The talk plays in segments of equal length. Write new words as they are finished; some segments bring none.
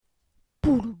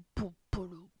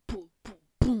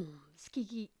boom,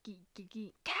 ski, cat,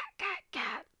 cat,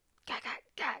 cat, cat, cat,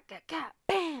 cat, cat, cat,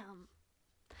 bam.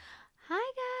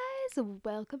 Hi guys,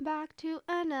 welcome back to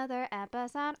another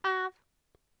episode of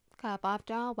Cup of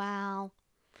Joelle.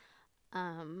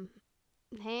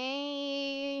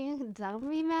 Hey, don't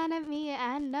be mad at me.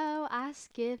 I know I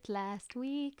skipped last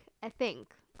week. I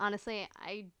think. Honestly,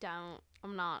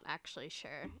 I'm not actually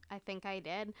sure. I think I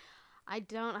did. I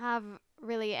don't have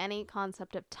really any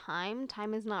concept of time.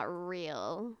 Time is not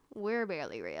real. We're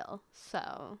barely real.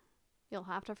 So, you'll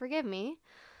have to forgive me.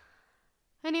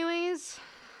 Anyways,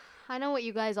 I know what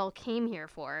you guys all came here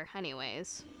for.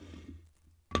 Anyways.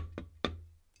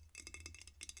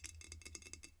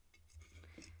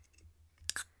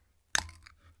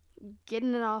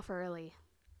 Getting it off early.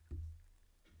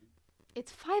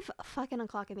 It's 5 fucking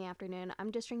o'clock in the afternoon.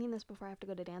 I'm just drinking this before I have to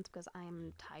go to dance because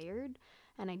I'm tired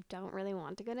and I don't really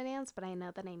want to go to dance, but I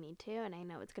know that I need to, and I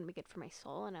know it's going to be good for my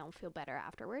soul and I'll feel better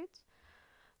afterwards.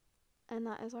 And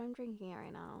that is why I'm drinking it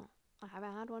right now. I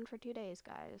haven't had one for 2 days,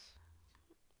 guys.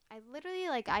 I literally,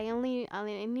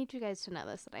 I need you guys to know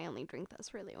this, that I only drink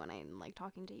this really when I'm,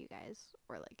 talking to you guys,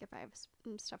 or, if I have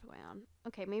stuff going on.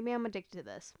 Okay, maybe I'm addicted to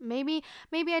this. Maybe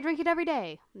I drink it every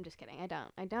day. I'm just kidding. I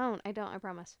don't, I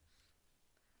promise.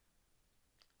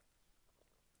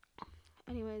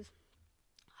 Anyways,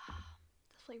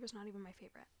 this flavor's not even my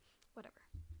favorite. Whatever.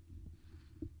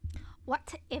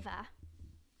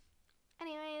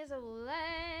 Anyways,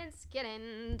 let's get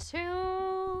into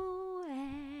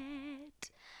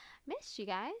it. Missed you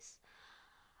guys.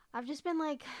 I've just been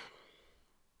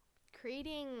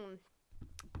creating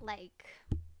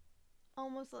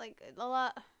almost a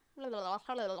lot.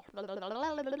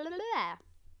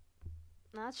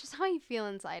 That's just how you feel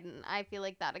inside, and I feel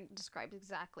like that describes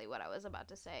exactly what I was about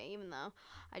to say, even though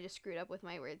I just screwed up with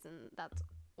my words, and that's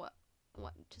what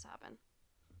just happened.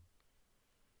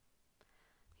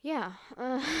 Yeah.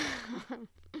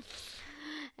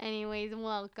 Anyways,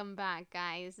 welcome back,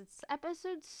 guys. It's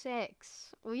episode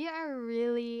 6. We are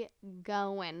really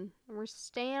going. We're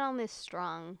staying on this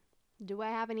strong. Do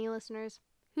I have any listeners?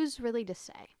 Who's really to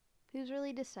say?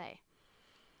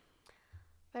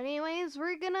 But anyways,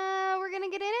 we're gonna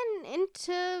get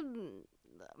into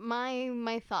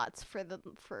my thoughts for the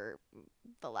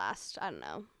last, I don't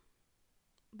know,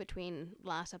 between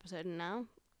last episode and now.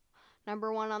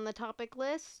 Number 1 on the topic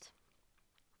list.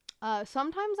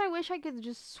 Sometimes I wish I could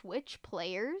just switch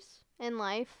players in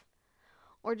life,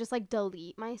 or just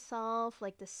delete myself,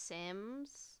 like The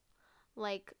Sims,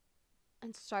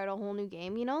 and start a whole new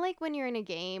game. You know, when you're in a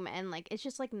game and it's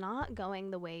just not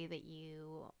going the way that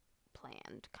you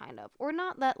planned, kind of, or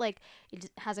not that it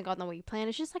just hasn't gone the way you planned.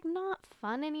 It's just not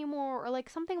fun anymore, or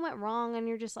something went wrong and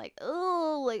you're just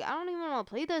oh, I don't even want to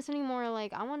play this anymore.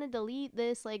 I want to delete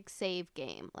this save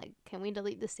game. Can we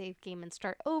delete the save game and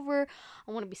start over?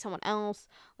 I want to be someone else.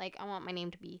 I want my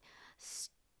name to be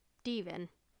Steven.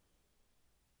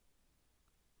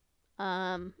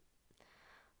 And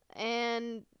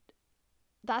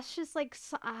that's just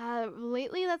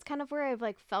lately that's kind of where I've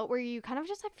felt where you kind of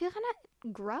just I feel kind of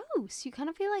gross. You kind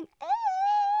of feel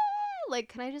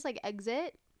can I just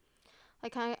exit? I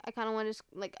kind of want to just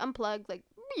unplug,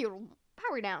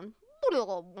 power down,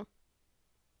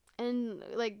 and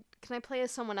can I play as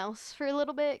someone else for a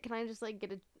little bit? Can I just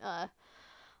get I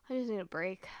just need a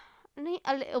break. I need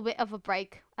a little bit of a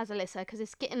break as Alyssa, because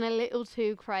it's getting a little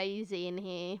too crazy in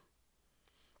here.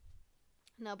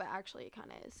 No, but actually it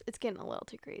kind of is. It's getting a little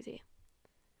too crazy.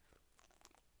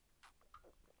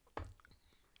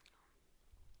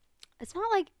 It's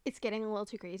not it's getting a little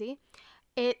too crazy.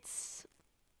 It's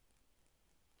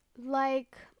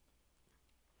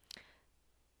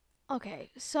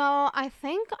okay, so I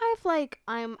think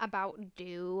I'm about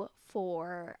due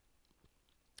for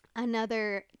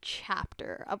another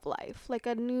chapter of life,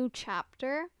 a new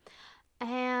chapter.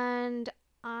 And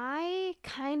I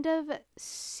kind of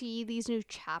see these new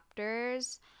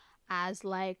chapters as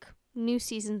new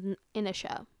seasons in a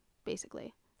show,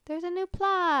 basically. There's a new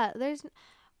plot.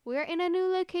 We're in a new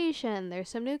location. There's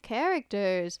some new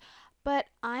characters. But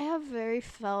I have very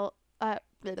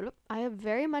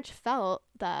much felt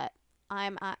that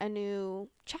I'm at a new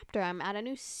chapter. I'm at a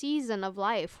new season of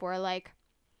life where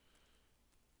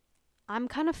I'm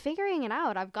kind of figuring it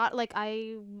out. I've got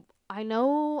I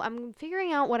know I'm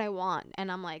figuring out what I want,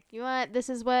 and I'm you know what? This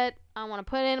is what I want to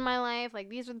put in my life.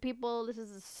 These are the people. This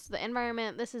is the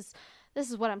environment. This is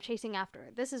what I'm chasing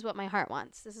after. This is what my heart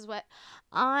wants. This is what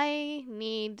I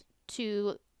need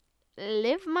to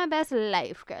live my best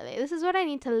life, girly. This is what I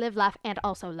need to live, laugh, and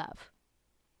also love.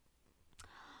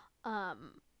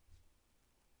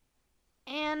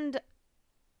 And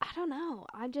I don't know.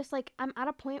 I just I'm at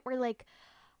a point where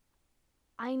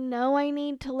I know I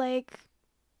need to like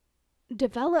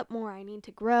develop more. I need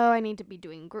to grow. I need to be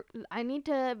doing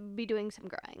some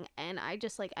growing, and I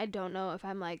just like I don't know if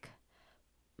I'm like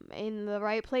in the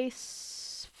right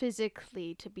place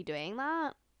physically to be doing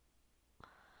that.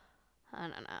 I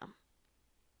don't know.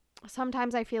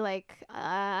 Sometimes I feel like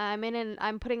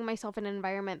I'm putting myself in an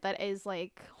environment that is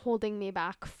like holding me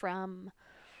back from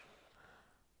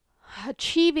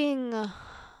achieving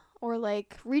or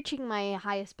like reaching my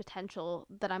highest potential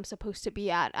that I'm supposed to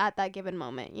be at that given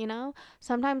moment, you know?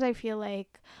 Sometimes I feel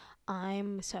like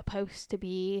I'm supposed to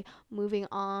be moving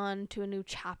on to a new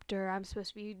chapter. I'm supposed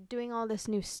to be doing all this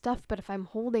new stuff, but if I'm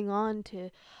holding on to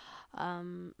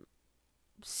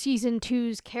season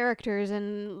two's characters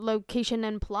and location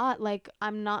and plot, like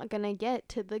I'm not gonna get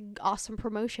to the awesome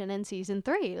promotion in season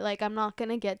 3. Like I'm not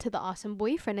gonna get to the awesome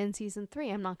boyfriend in season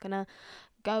 3. I'm not gonna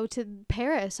go to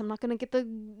Paris. I'm not gonna get the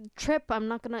trip. I'm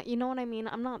not gonna, you know what I mean?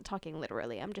 I'm not talking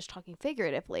literally. I'm just talking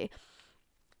figuratively.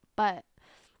 But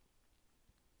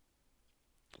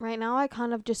right now I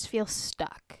kind of just feel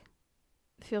stuck.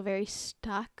 Feel very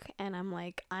stuck, and I'm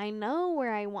like, I know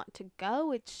where I want to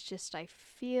go. It's just I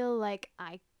feel like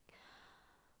I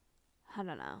don't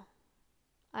know.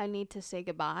 I need to say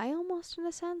goodbye almost in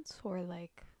a sense, or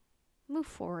like move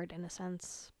forward in a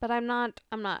sense. But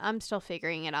I'm still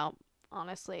figuring it out,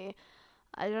 honestly.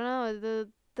 I don't know.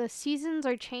 The seasons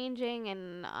are changing,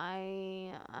 and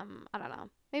I don't know.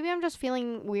 Maybe I'm just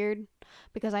feeling weird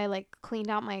because I like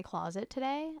cleaned out my closet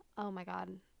today. Oh my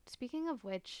god. Speaking of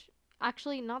which,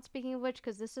 actually not speaking of which,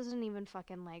 because this isn't even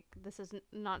fucking like, this is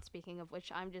not speaking of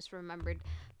which. I'm just remembered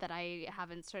that I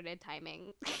haven't started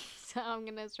timing. So I'm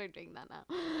gonna start doing that now.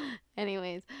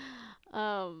 Anyways,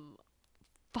 fuck,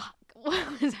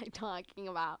 what was I talking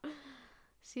about?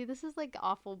 See, this is like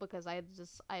awful because I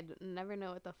never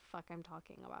know what the fuck I'm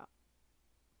talking about.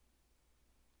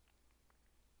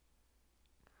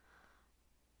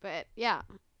 But yeah.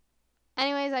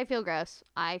 Anyways, I feel gross.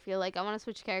 I feel like I want to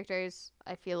switch characters.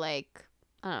 I feel like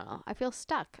I don't know. I feel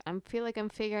stuck. I feel like I'm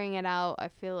figuring it out. I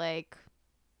feel like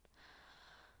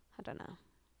I don't know.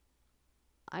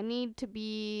 I need to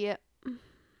be.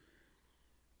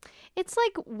 It's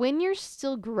like when you're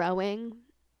still growing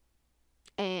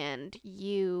and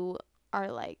you are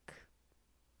like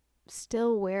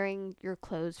still wearing your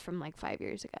clothes from like 5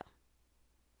 years ago.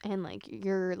 And like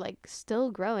you're like still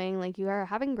growing, like you are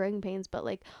having growing pains, but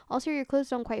like also your clothes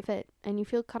don't quite fit and you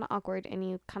feel kind of awkward and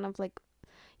you kind of like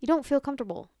you don't feel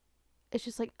comfortable. It's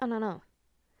just like, I don't know.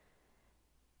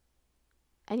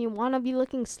 And you want to be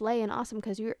looking slay and awesome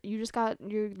because you just got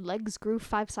your legs grew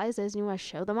 5 sizes and you want to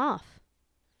show them off.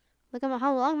 Look at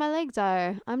how long my legs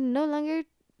are. I'm no longer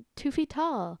 2 feet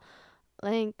tall.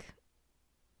 Like,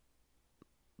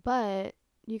 but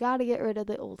you got to get rid of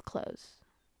the old clothes.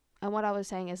 And what I was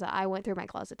saying is that I went through my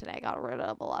closet today. I got rid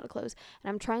of a lot of clothes.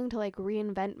 And I'm trying to like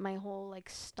reinvent my whole like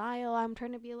style. I'm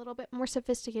trying to be a little bit more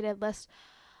sophisticated, less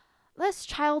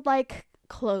childlike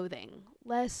clothing,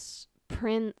 less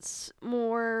prints,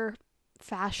 more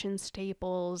fashion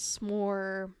staples,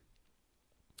 more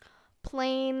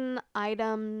plain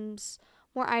items,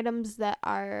 more items that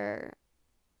are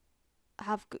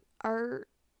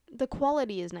the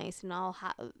quality is nice, and I'll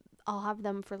have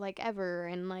them for like ever,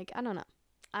 and like I don't know.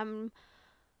 I'm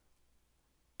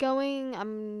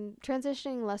I'm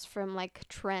transitioning less from like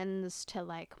trends to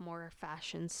like more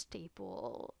fashion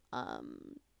staple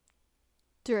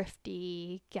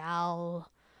thrifty gal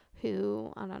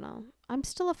who, I don't know. I'm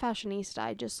still a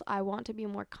fashionista. I want to be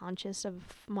more conscious of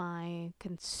my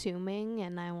consuming,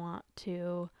 and I don't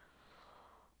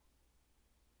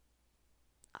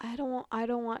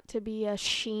want to be a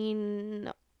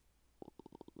sheen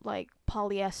like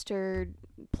polyester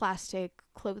plastic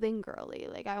clothing girly.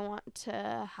 Like I want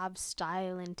to have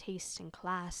style and taste and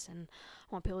class, and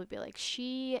I want people to be like,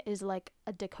 she is like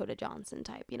a Dakota Johnson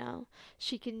type, you know?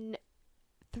 She can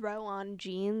throw on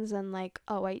jeans and like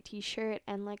a white t-shirt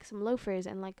and like some loafers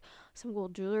and like some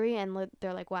gold jewelry, and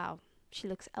they're like, wow, she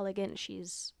looks elegant.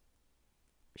 She's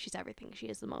everything. She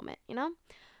is the moment, you know?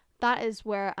 That is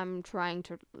where I'm trying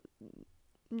to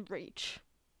reach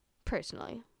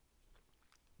personally.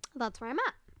 That's where I'm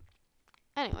at.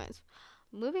 Anyways,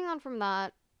 moving on from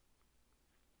that,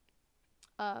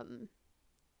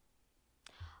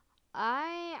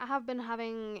 I have been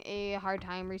having a hard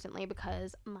time recently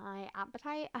because my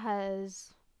appetite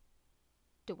has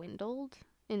dwindled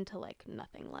into like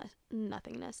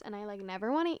nothingness, and I like never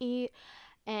want to eat,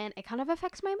 and it kind of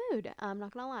affects my mood. I'm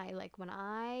not gonna lie. Like when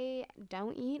I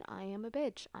don't eat, I am a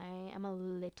bitch. I'm a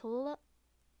little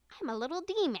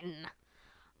demon.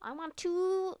 I want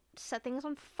to set things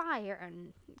on fire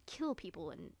and kill people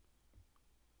and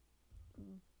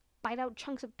bite out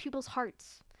chunks of people's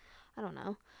hearts. I don't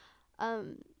know.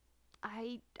 Um,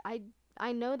 I I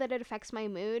I know that it affects my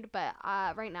mood, but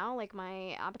right now, like,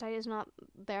 my appetite is not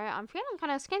there. I'm feeling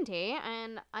kind of skinty,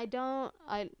 and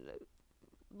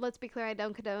let's be clear, I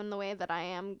don't condone the way that I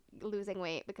am losing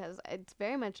weight, because it's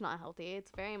very much not healthy.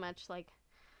 It's very much like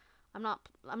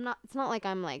it's not like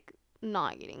I'm like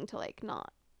not eating to like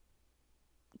not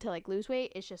to like lose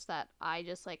weight. It's just that I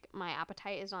just like my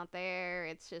appetite is not there.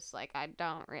 It's just like I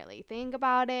don't really think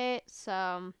about it.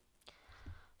 So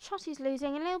Shottie's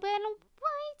losing a little bit of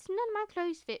weight. None of my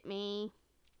clothes fit me.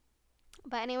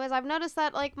 But anyways, I've noticed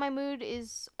that like my mood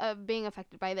is being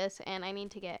affected by this, and I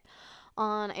need to get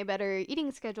on a better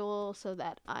eating schedule so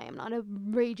that I am not a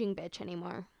raging bitch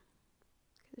anymore.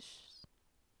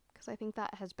 Because I think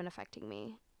that has been affecting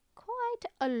me quite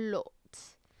a lot.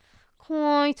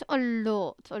 Quite a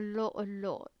lot. A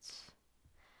lot.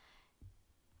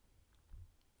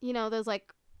 You know, those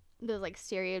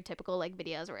stereotypical like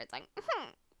videos where it's like,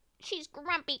 she's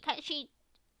grumpy because she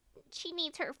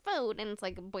needs her food, and it's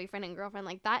like a boyfriend and girlfriend.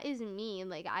 Like, that is me.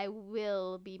 Like, I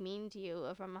will be mean to you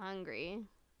if I'm hungry,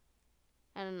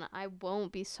 and I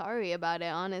won't be sorry about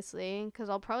it, honestly, because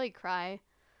I'll probably cry.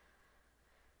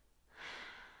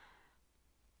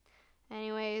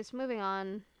 Anyways, moving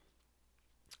on.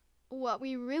 What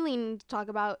we really need to talk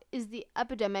about is the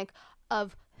epidemic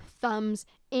of thumbs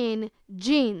in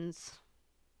jeans.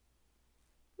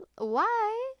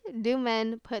 Why do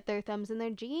men put their thumbs in their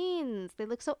jeans? They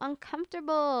look so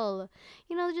uncomfortable.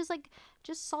 You know,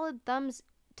 just solid thumbs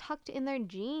tucked in their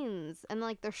jeans, and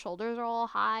like their shoulders are all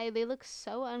high. They look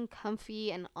so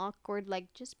uncomfy and awkward.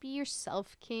 Like, just be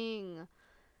yourself, king.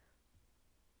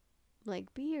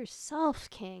 Like, be yourself,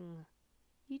 king.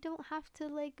 You don't have to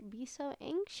like be so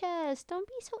anxious. Don't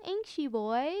be so anxious,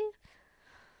 boy.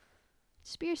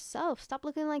 Just be yourself. Stop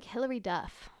looking like Hilary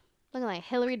Duff. Looking like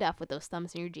Hilary Duff with those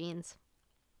thumbs in your jeans.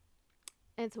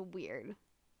 And it's weird,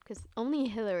 because only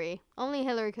Hilary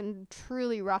can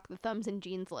truly rock the thumbs in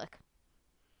jeans look.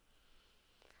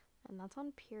 And that's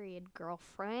on period,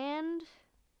 girlfriend.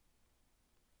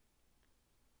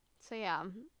 So yeah,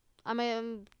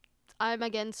 I'm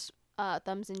against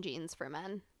thumbs in jeans for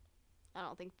men. I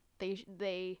don't think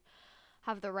they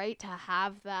have the right to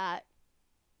have that,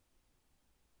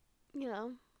 you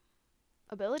know,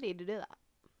 ability to do that.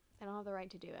 They don't have the right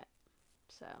to do it.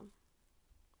 So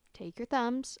take your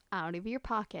thumbs out of your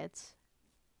pockets,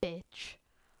 bitch.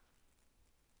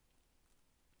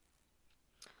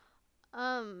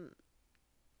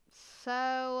 So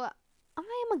I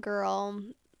am a girl,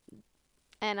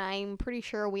 and I'm pretty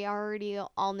sure we already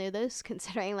all knew this,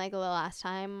 considering like the last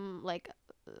time, like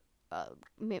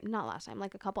not last time,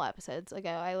 like a couple episodes ago,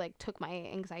 I like took my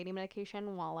anxiety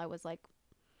medication while I was like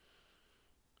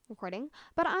recording.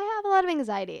 But I have a lot of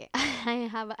anxiety. I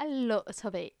have a lot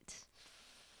of it.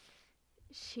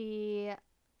 She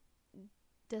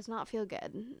does not feel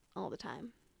good all the time,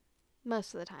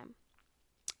 most of the time.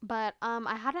 But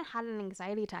I hadn't had an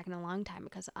anxiety attack in a long time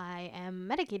because I am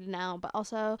medicated now, but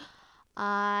also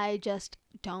I just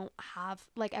don't have,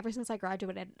 like, ever since I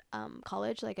graduated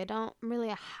college, like, I don't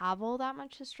really have all that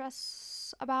much to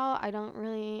stress about. I don't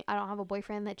have a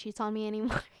boyfriend that cheats on me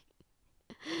anymore.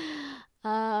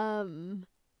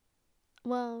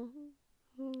 Well,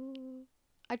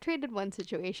 I traded one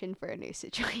situation for a new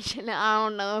situation. I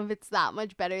don't know if it's that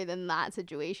much better than that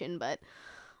situation, but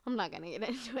I'm not gonna get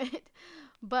into it.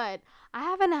 But I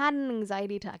haven't had an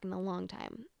anxiety attack in a long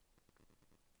time.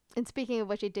 And speaking of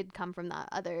which, it did come from that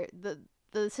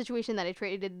the situation that I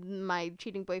traded my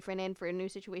cheating boyfriend in for a new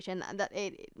situation.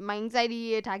 My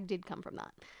anxiety attack did come from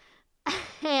that.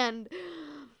 And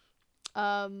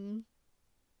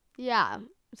yeah.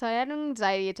 So I had an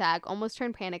anxiety attack, almost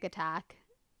turned panic attack.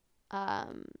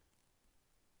 So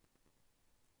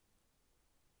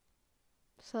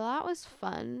that was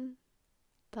fun.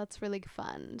 That's really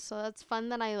fun. So that's fun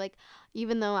that I, like,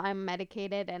 even though I'm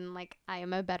medicated and like I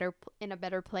am in a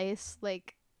better place,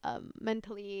 like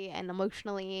mentally and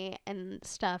emotionally and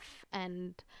stuff,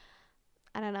 and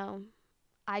I don't know.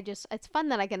 It's fun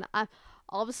that I can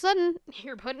all of a sudden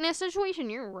you're put in a situation,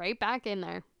 you're right back in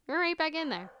there.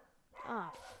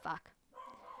 Oh fuck.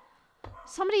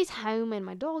 Somebody's home and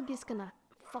my dog is gonna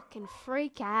fucking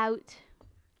freak out.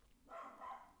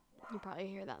 You probably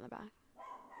hear that in the back.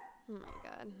 Oh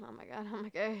my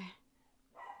god.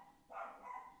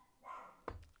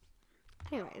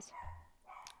 Anyways.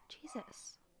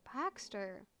 Jesus.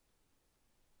 Baxter.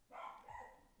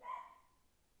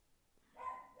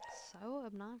 So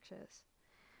obnoxious.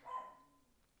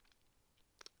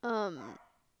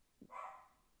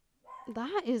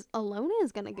 That is alone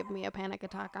is gonna give me a panic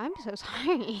attack. I'm so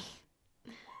sorry.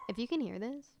 If you can hear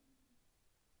this,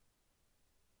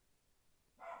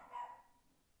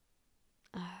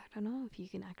 I don't know if you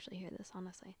can actually hear this,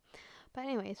 honestly. But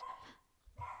anyways,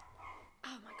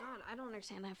 oh my god, I don't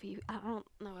understand I don't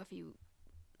know if you,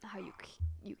 how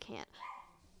you can't.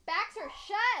 Baxter,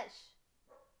 shush!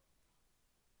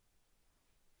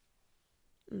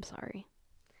 I'm sorry.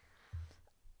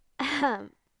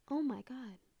 Oh my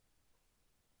god.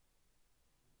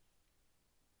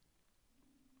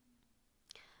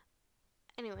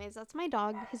 Anyways, that's my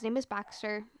dog. His name is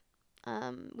Baxter.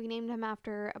 We named him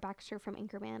after a Baxter from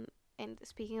Anchorman. And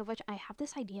speaking of which, I have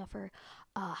this idea for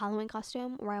a Halloween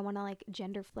costume where I want to like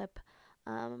gender flip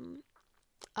Ron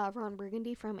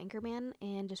Burgundy from Anchorman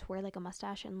and just wear like a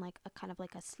mustache and like a kind of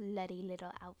like a slutty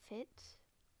little outfit.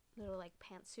 Little like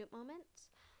pantsuit moments.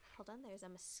 Hold on, there's a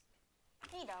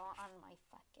mosquito on my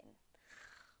fucking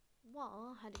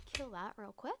wall. Had to kill that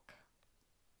real quick.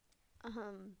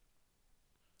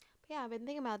 But yeah, I've been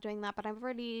thinking about doing that, but I've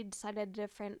already decided a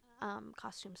different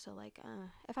costume. So like,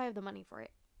 if I have the money for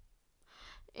it,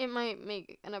 it might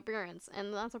make an appearance,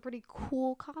 and that's a pretty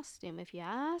cool costume if you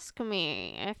ask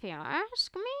me. If you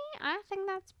ask me, I think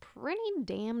that's pretty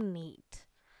damn neat.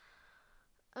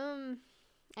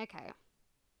 Okay.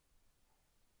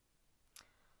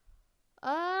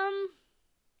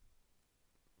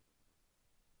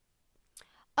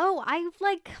 Oh,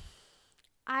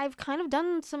 I've kind of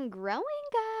done some growing,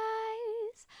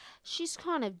 guys. She's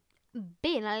kind of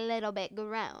been a little bit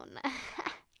grown.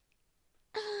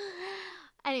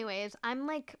 Anyways, I'm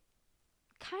like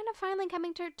kind of finally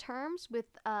coming to terms with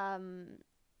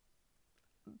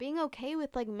being okay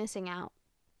with like missing out.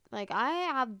 Like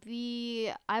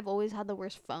I've always had the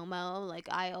worst FOMO. Like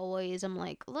I always am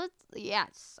like,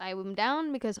 yes, I'm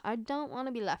down because I don't want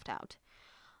to be left out.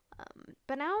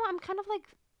 But now I'm kind of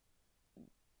like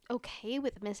okay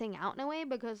with missing out in a way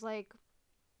because like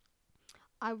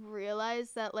I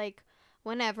realized that like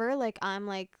whenever like I'm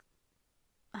like,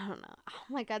 I don't know. Oh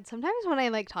my god, sometimes when I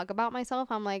like talk about myself,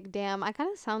 I'm like, damn, I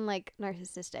kind of sound like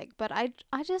narcissistic, but I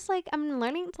just like I'm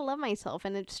learning to love myself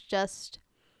and it's just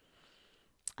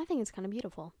I think it's kind of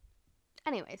beautiful.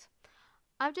 Anyways,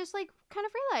 I've just like kind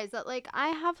of realized that like I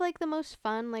have like the most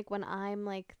fun like when I'm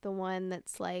like the one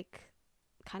that's like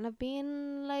kind of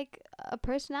being like a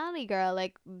personality girl,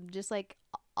 like just like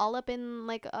all up in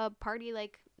like a party,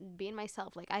 like being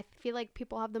myself. Like I feel like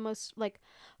people have the most like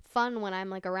fun when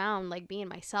I'm like around like being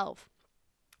myself.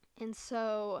 And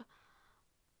so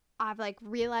I've like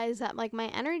realized that like my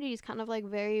energy is kind of like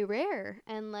very rare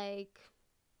and my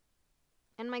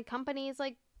company is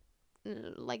like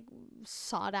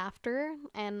sought after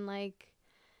and like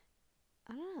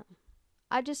I don't know.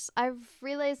 I've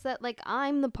realized that like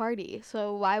I'm the party,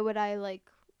 so why would I like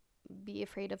be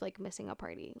afraid of like missing a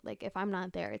party? Like if I'm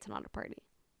not there, it's not a party.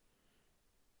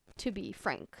 To be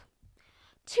frank.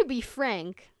 To be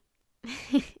frank.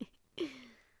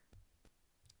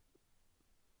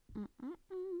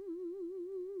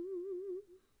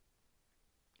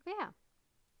 Yeah.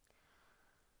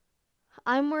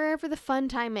 I'm wherever the fun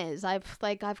time is. I've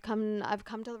come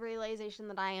to the realization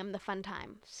that I am the fun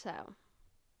time. So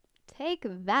take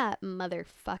that,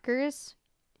 motherfuckers.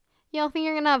 Y'all think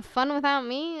you're gonna have fun without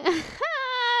me?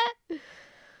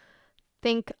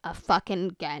 Think a fucking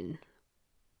again.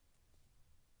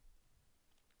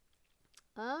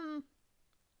 Oh.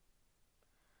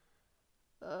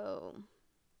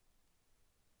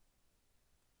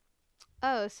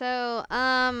 Oh, so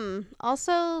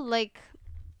also like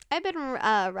I've been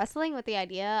wrestling with the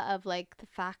idea of like the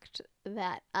fact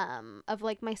that of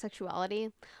like my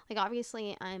sexuality. Like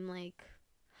obviously I'm like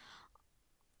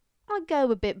I'll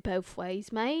go a bit both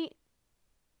ways, mate.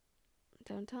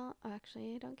 Don't tell.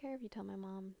 Actually, I don't care if you tell my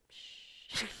mom.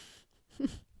 Shh.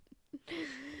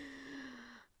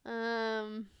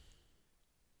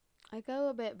 I go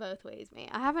a bit both ways, mate.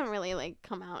 I haven't really like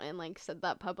come out and like said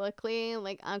that publicly.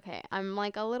 Like, okay, I'm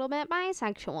like a little bit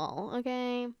bisexual,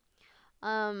 okay?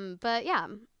 But yeah.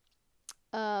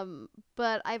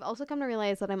 But I've also come to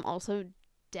realize that I'm also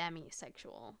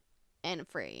demisexual. And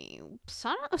for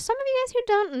some of you guys who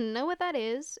don't know what that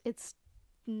is, it's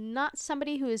not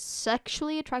somebody who is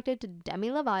sexually attracted to Demi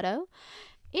Lovato.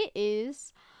 It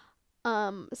is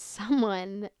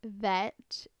someone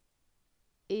that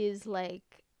is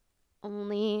like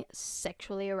only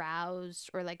sexually aroused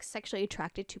or like sexually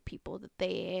attracted to people that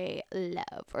they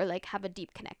love or like have a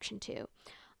deep connection to.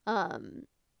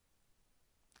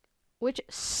 Which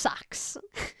sucks.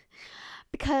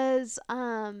 Because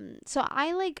so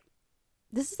I like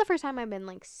this is the first time I've been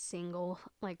like single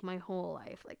like my whole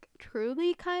life, like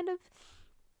truly kind of.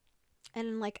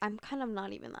 And like I'm kind of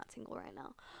not even that single right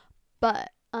now.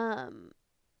 But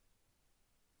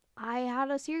I had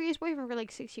a serious boyfriend for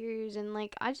like 6 years, and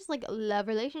like I just like love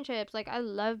relationships. Like I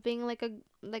love being like a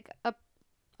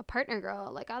partner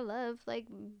girl. Like I love like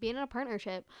being in a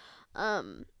partnership.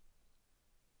 Um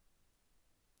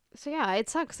so yeah, it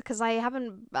sucks because I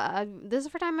haven't this is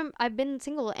the first time I've been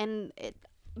single, and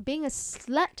being a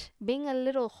slut, being a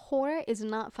little whore is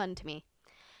not fun to me.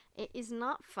 It is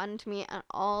not fun to me at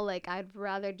all. Like I'd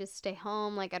rather just stay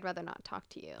home. Like I'd rather not talk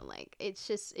to you. Like it's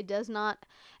just, it does not,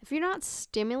 if you're not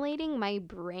stimulating my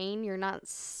brain, you're not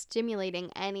stimulating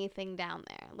anything down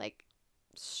there. Like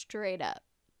straight up.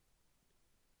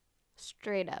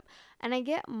 Straight up. And I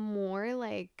get more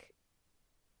like,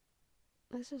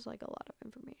 this is like a lot of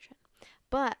information,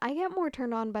 but I get more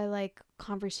turned on by like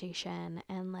conversation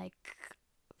and like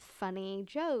funny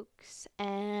jokes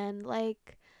and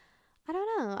like, I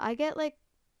don't know. I get like,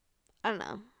 I don't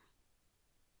know.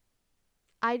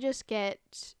 I just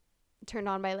get turned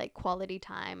on by like quality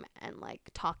time and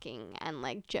like talking and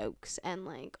like jokes and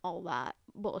like all that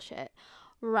bullshit,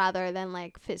 rather than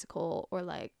like physical or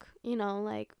like, you know,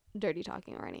 like dirty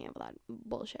talking or any of that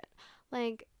bullshit.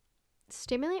 Like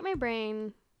stimulate my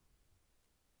brain,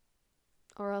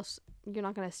 or else you're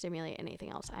not going to stimulate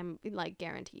anything else. I'm like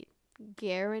guaranteed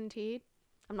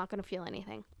I'm not going to feel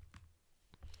anything.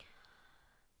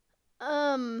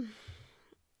 And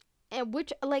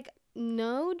which, like,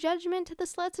 no judgment to the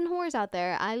sluts and whores out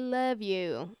there. I love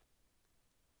you.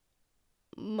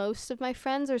 Most of my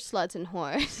friends are sluts and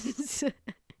whores.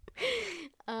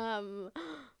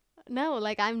 No,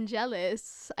 like, I'm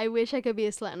jealous. I wish I could be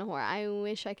a slut and a whore. I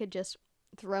wish I could just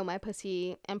throw my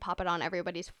pussy and pop it on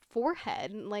everybody's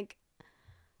forehead. Like,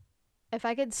 if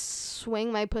I could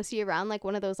swing my pussy around like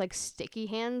one of those, like, sticky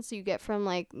hands you get from,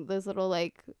 like, those little,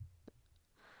 like,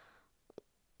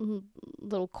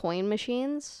 little coin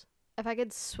machines. If I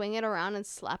could swing it around and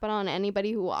slap it on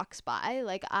anybody who walks by,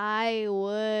 like, I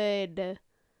would,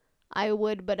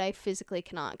 but I physically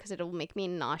cannot, because it'll make me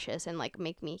nauseous and like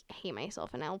make me hate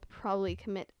myself, and I'll probably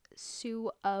commit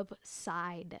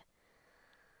suicide.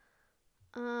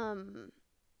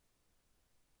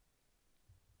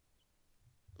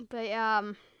 But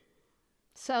yeah,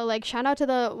 so like shout out to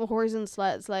the whores and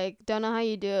sluts. Like, don't know how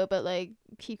you do it, but like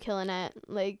keep killing it.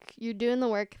 Like, you're doing the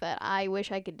work that I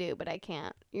wish I could do, but I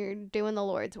can't. You're doing the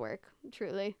Lord's work.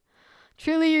 Truly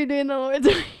you're doing the Lord's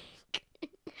work.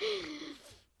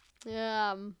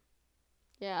 Yeah.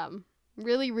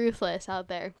 Really ruthless out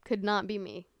there. Could not be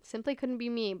me. Simply couldn't be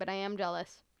me, but I am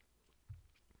jealous.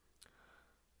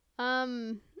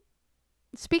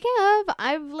 Speaking of,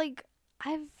 I've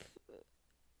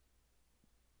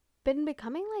been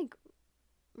becoming like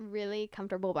really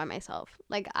comfortable by myself.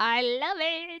 Like, I love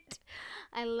it.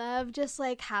 I love just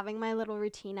like having my little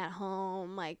routine at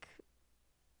home, like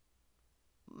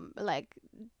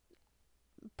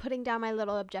putting down my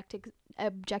little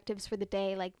objectives for the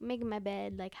day, like making my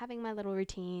bed, like having my little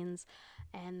routines.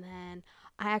 And then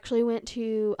I actually went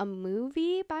to a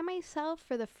movie by myself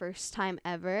for the first time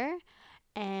ever,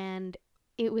 and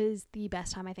it was the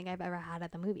best time I think I've ever had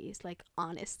at the movies. Like,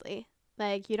 honestly,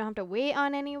 like, you don't have to wait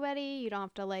on anybody, you don't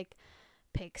have to like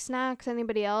pick snacks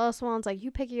anybody else wants. Like,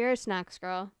 you pick your snacks,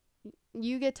 girl.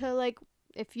 You get to, like,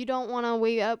 if you don't want to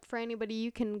wait up for anybody,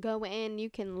 you can go in, you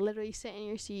can literally sit in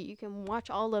your seat, you can watch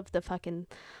all of the fucking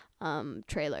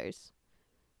trailers.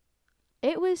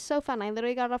 It was so fun. I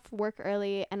literally got off work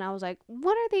early, and I was like,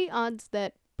 what are the odds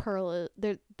that Pearl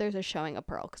there's a showing of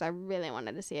Pearl, because I really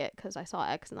wanted to see it, because I saw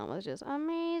X and that was just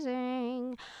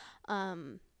amazing.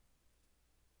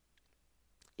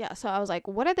 Yeah, so I was like,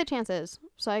 what are the chances?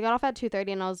 So I got off at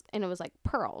 2:30, and it was like,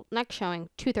 Pearl next showing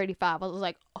 2:35. I was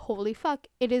like, holy fuck,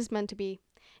 it is meant to be.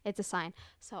 It's a sign.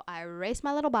 So I raced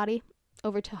my little body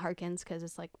over to Harkins, because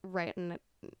it's like right in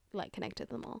like connected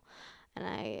to the mall, and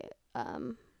I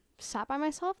sat by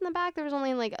myself in the back. There was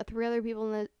only like 3 other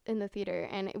people in the theater,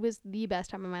 and it was the best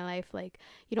time of my life. Like,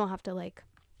 you don't have to like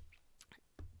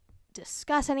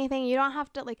discuss anything. You don't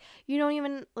have to like, you don't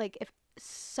even like, if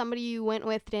somebody you went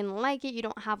with didn't like it, you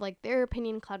don't have like their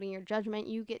opinion clouding your judgment.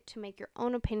 You get to make your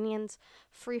own opinions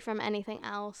free from anything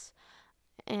else,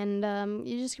 and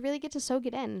you just really get to soak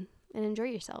it in and enjoy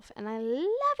yourself, and I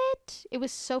love it. It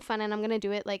was so fun, and I'm gonna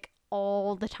do it like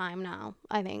all the time now,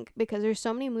 I think, because there's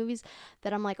so many movies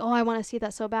that I'm like, oh, I want to see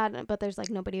that so bad, but there's like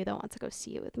nobody that wants to go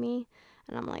see it with me,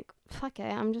 and I'm like, fuck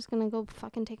it, I'm just gonna go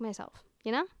fucking take myself,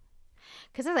 you know,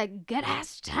 because it's a good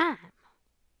ass time.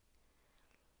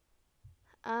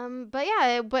 But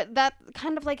yeah, but that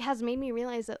kind of like has made me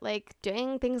realize that like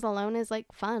doing things alone is like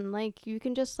fun. Like, you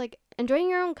can just like, enjoying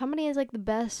your own company is like the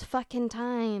best fucking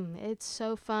time. It's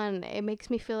so fun. It makes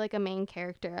me feel like a main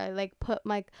character. I like put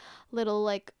my little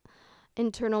like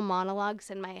internal monologues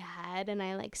in my head, and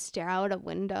I like stare out a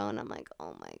window and I'm like,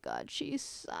 oh my god, she's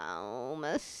so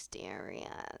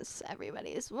mysterious.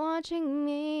 Everybody's watching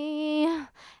me.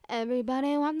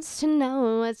 Everybody wants to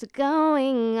know what's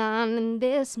going on in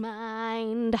this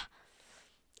mind.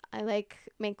 I like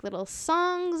make little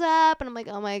songs up and I'm like,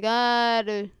 oh my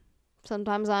god.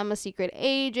 Sometimes I'm a secret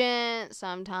agent.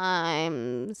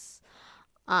 Sometimes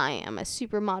I am a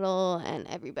supermodel and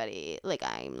everybody, like,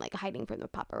 I'm like hiding from the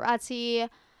paparazzi.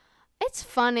 It's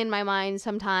fun in my mind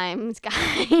sometimes,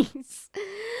 guys.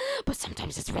 But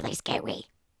sometimes it's really scary.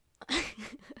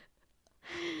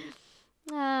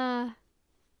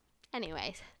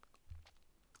 Anyways.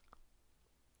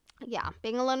 Yeah,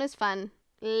 being alone is fun.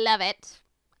 Love it.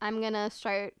 I'm gonna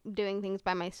start doing things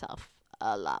by myself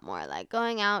a lot more. Like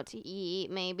going out to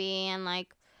eat, maybe, and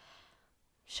like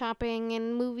shopping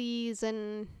and movies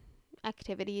and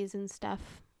activities and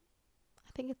stuff. I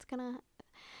think it's gonna...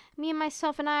 Me and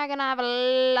myself and I are gonna have a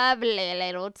lovely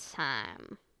little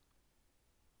time.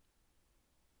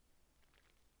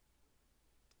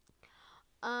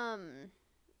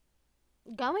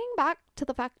 Going back to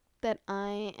the fact that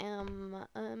I am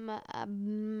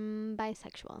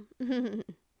bisexual.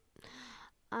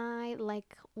 I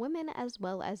like women as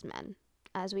well as men.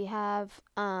 As we have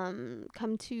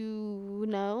come to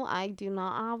know, I do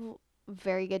not have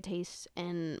very good taste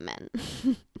in men.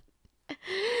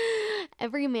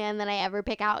 Every man that I ever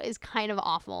pick out is kind of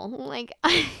awful. Like,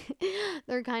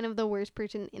 they're kind of the worst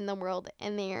person in the world,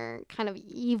 and they're kind of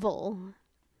evil.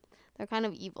 They're kind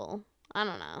of evil. I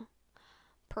don't know.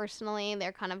 Personally,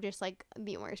 they're kind of just like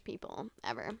the worst people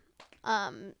ever.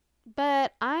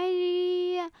 But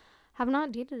I have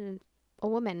not dated a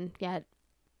woman yet,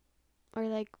 or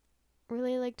like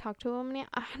really like talked to a woman yet.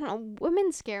 I don't know.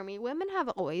 Women scare me. Women have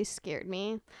always scared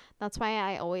me. That's why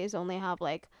I always only have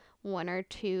like one or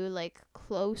two like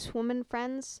close woman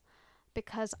friends,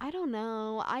 because I don't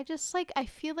know. I just like, I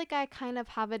feel like I kind of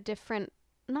have a different,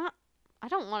 not, I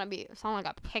don't want to sound like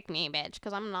a pick me bitch,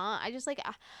 because I'm not. I just like,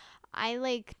 I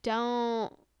like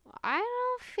I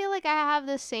don't feel like I have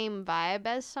the same vibe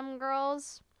as some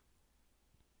girls.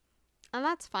 And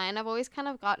that's fine. I've always kind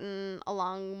of gotten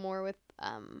along more with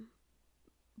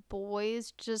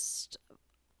boys, just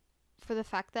for the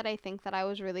fact that I think that I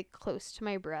was really close to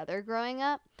my brother growing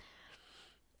up.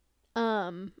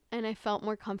 And I felt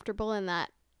more comfortable in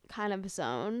that kind of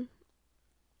zone.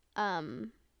 I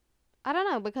don't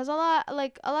know, because a lot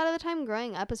of the time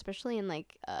growing up, especially in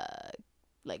like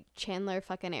Chandler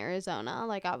fucking Arizona,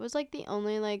 like I was like the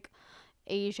only like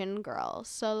Asian girl.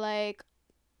 So like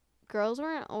girls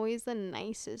weren't always the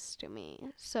nicest to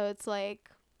me. So it's like,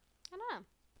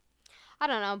 I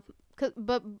don't know.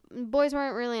 But boys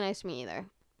weren't really nice to me either.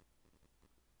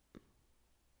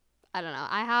 I don't know.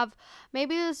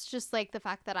 Maybe it's just like the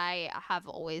fact that I have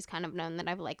always kind of known that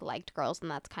I've like liked girls,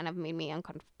 and that's kind of made me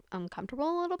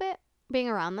uncomfortable a little bit being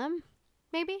around them.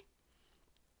 Maybe.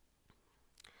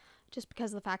 Just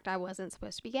because of the fact I wasn't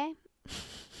supposed to be gay.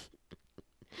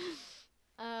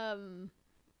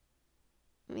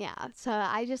 Yeah, so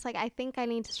I think I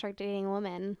need to start dating a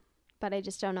woman, but I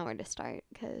just don't know where to start,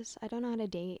 because I don't know how to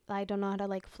date. I don't know how to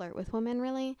like flirt with women,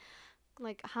 really.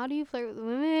 Like, how do you flirt with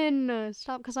women?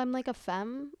 Stop, because I'm like a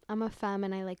femme. I'm a femme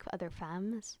and I like other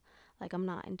femmes. Like, I'm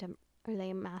not into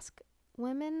really mask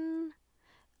women.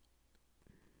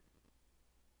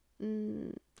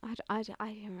 I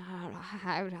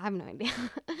have no idea.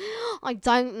 I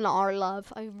don't know,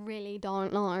 love. I really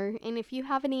don't know. And if you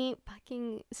have any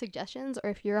fucking suggestions,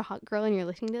 or if you're a hot girl and you're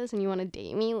listening to this and you want to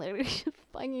date me, literally just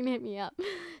fucking hit me up.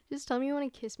 Just tell me you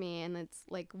want to kiss me, and it's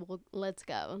like, well, let's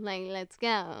go. Like, let's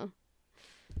go.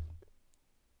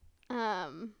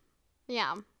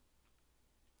 Yeah.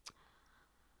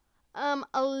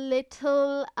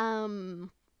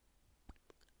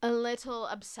 A little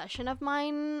obsession of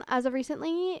mine as of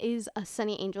recently is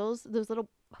Sunny Angels. Those little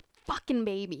fucking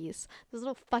babies. Those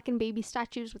little fucking baby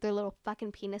statues with their little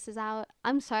fucking penises out.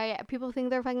 I'm sorry, people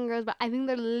think they're fucking gross, but I think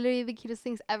they're literally the cutest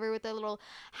things ever, with their little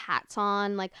hats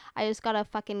on. Like, I just got a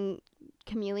fucking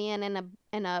chameleon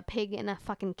and a pig and a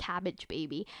fucking cabbage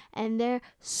baby, and they're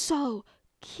so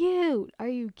cute. Are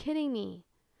you kidding me?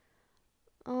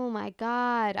 Oh my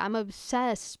god, I'm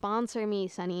obsessed. Sponsor me,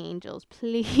 Sunny Angels,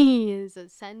 please.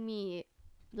 Send me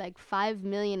like 5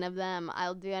 million of them.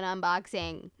 I'll do an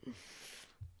unboxing.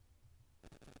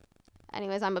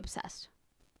 Anyways, I'm obsessed.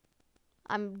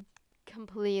 I'm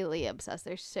completely obsessed.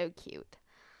 They're so cute.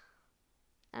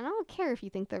 And I don't care if you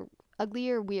think they're ugly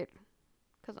or weird,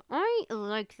 because I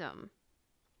like them.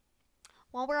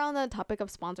 While we're on the topic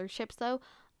of sponsorships, though,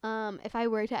 If I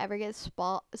were to ever get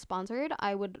sponsored,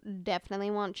 I would definitely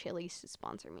want Chili's to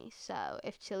sponsor me. So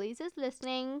if Chili's is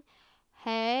listening,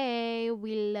 hey,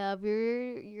 we love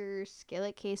your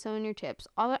skillet queso and your chips.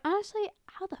 Honestly,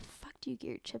 how the fuck do you get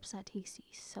your chips that tasty?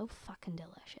 So fucking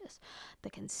delicious.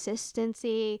 The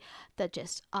consistency, the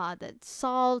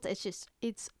salt,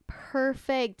 it's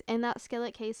perfect. And that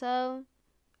skillet queso,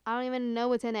 I don't even know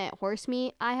what's in it. Horse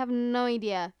meat? I have no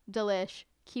idea. Delish.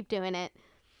 Keep doing it.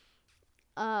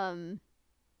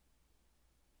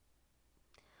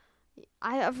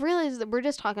 I've realized that we're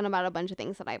just talking about a bunch of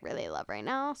things that I really love right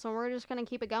now, so we're just gonna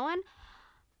keep it going.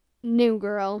 New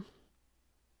Girl.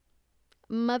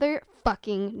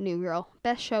 Motherfucking New Girl.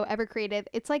 Best show ever created.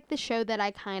 It's like the show that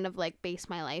I kind of like base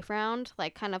my life around,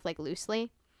 like kind of like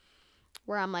loosely,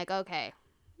 where I'm like, okay,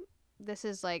 this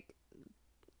is like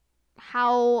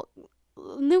how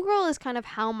New Girl is kind of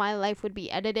how my life would be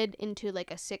edited into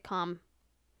like a sitcom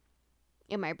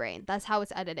in my brain. That's how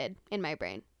it's edited in my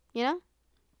brain, you know?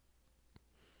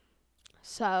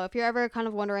 So if you're ever kind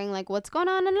of wondering like what's going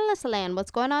on in Alyssa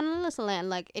Land,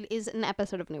 like it is an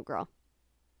episode of New Girl.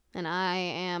 And I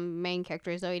am main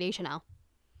character Zoe Deschanel.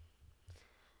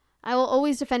 I will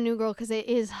always defend New Girl because it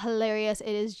is hilarious,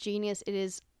 it is genius, it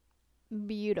is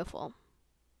beautiful.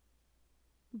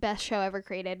 Best show ever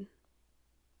created.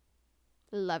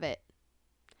 Love it.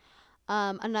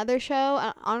 Another show,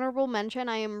 an honorable mention,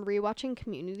 I am rewatching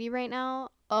Community right now.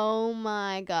 Oh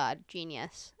my god,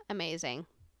 genius. Amazing.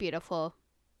 Beautiful.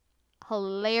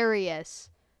 Hilarious.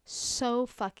 So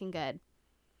fucking good.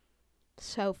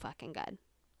 So fucking good.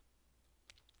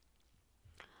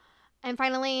 And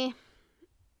finally,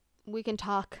 we can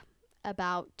talk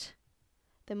about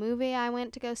the movie I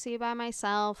went to go see by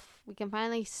myself. We can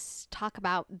finally talk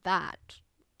about that.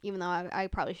 Even though I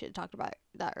probably should have talked about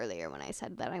that earlier when I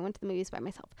said that I went to the movies by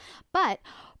myself. But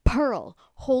Pearl,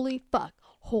 holy fuck.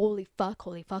 Holy fuck,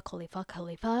 holy fuck, holy fuck,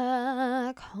 holy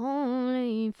fuck,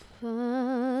 holy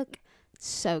fuck.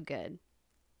 So good.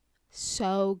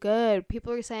 So good.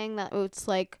 People are saying that it's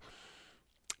like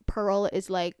Pearl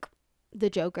is like the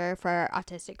Joker for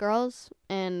autistic girls,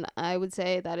 and I would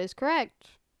say that is correct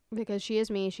because she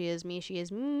is me, she is me, she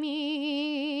is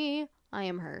me. I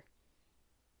am her.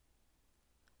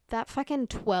 That fucking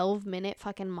 12-minute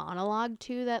fucking monologue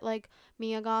too that like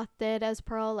Mia Goth did as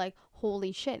Pearl, like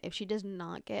holy shit, if she does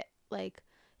not get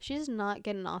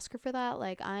an Oscar for that,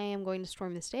 like I am going to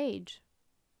storm the stage.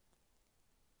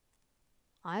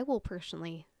 I will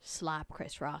personally slap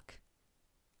Chris Rock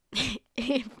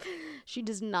if she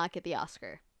does not get the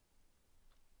Oscar.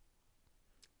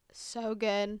 So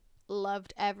good.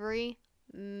 Loved every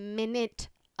minute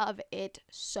of it.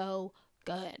 So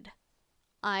good.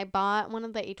 I bought one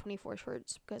of the A24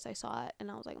 shirts because I saw it and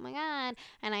I was like, oh my god.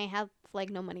 And I have like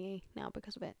no money now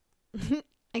because of it.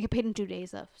 I get paid in 2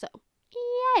 days though. So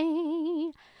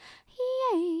yay.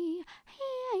 Yay.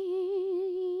 Yay.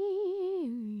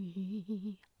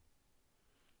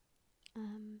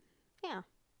 Yeah.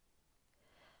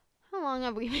 How long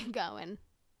have we been going?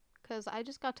 Because I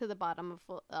just got to the bottom of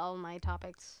all my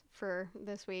topics for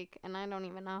this week, and I don't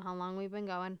even know how long we've been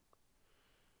going.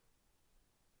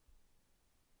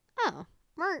 Oh,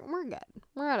 we're good.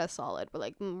 We're at a solid, we're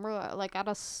like at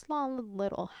a solid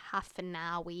little half an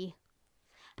hour.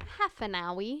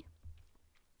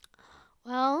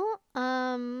 Well,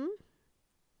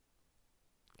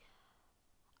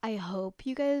 I hope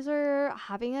you guys are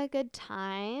having a good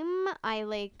time.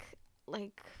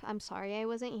 I'm sorry I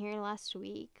wasn't here last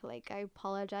week. Like I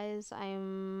apologize.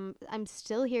 I'm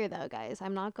still here though, guys.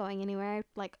 I'm not going anywhere.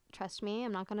 Like trust me,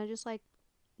 I'm not going to just like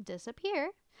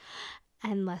disappear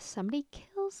unless somebody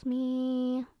kills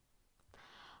me.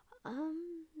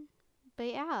 But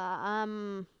yeah,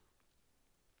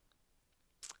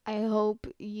 I hope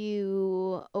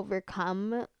you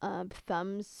overcome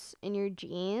thumbs in your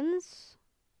jeans.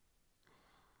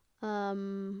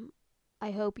 I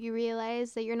hope you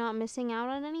realize that you're not missing out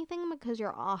on anything because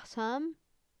you're awesome.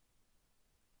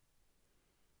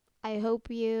 I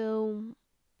hope you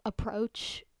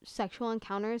approach sexual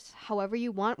encounters however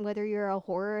you want, whether you're a whore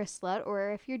or a slut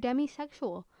or if you're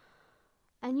demisexual.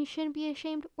 And you shouldn't be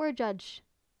ashamed or judged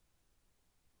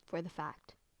for the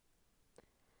fact.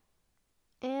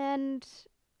 And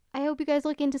I hope you guys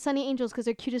look into Sunny Angels because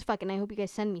they're cute as fuck, and I hope you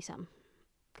guys send me some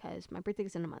because my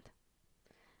birthday's in a month.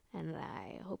 And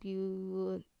I hope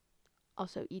you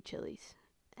also eat Chili's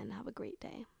and have a great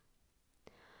day.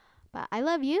 But I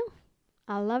love you.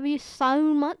 I love you so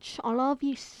much. I love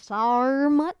you so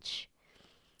much.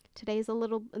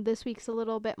 This week's a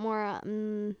little bit more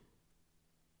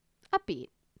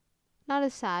upbeat. Not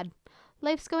as sad.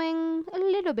 Life's going a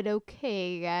little bit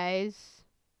okay, guys.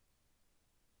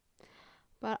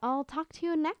 But I'll talk to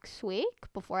you next week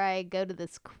before I go to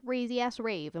this crazy ass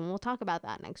rave, and we'll talk about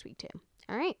that next week too.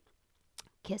 All right.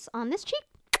 Kiss on this cheek.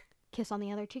 Kiss on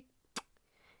the other cheek.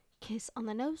 Kiss on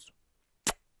the nose.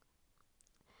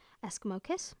 Eskimo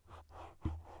kiss.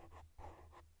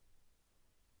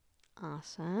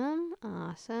 Awesome.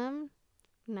 Awesome.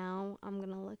 Now I'm going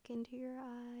to look into your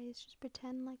eyes. Just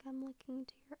pretend like I'm looking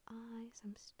into your eyes.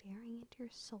 I'm staring into your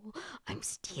soul. I'm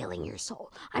stealing your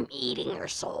soul. I'm eating your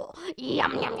soul.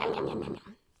 Yum, yum, yum, yum, yum, yum,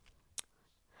 yum.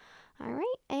 All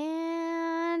right.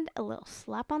 And a little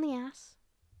slap on the ass.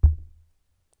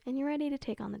 And you're ready to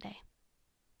take on the day.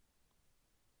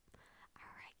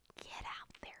 All right. Get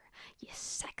out there. You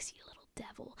sexy little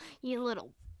devil. You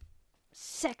little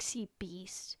sexy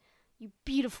beast. You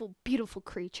beautiful, beautiful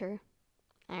creature.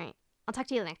 All right. I'll talk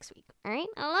to you next week. All right.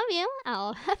 I love you. I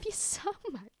love you so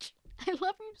much. I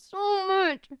love you so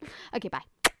much. Okay. Bye.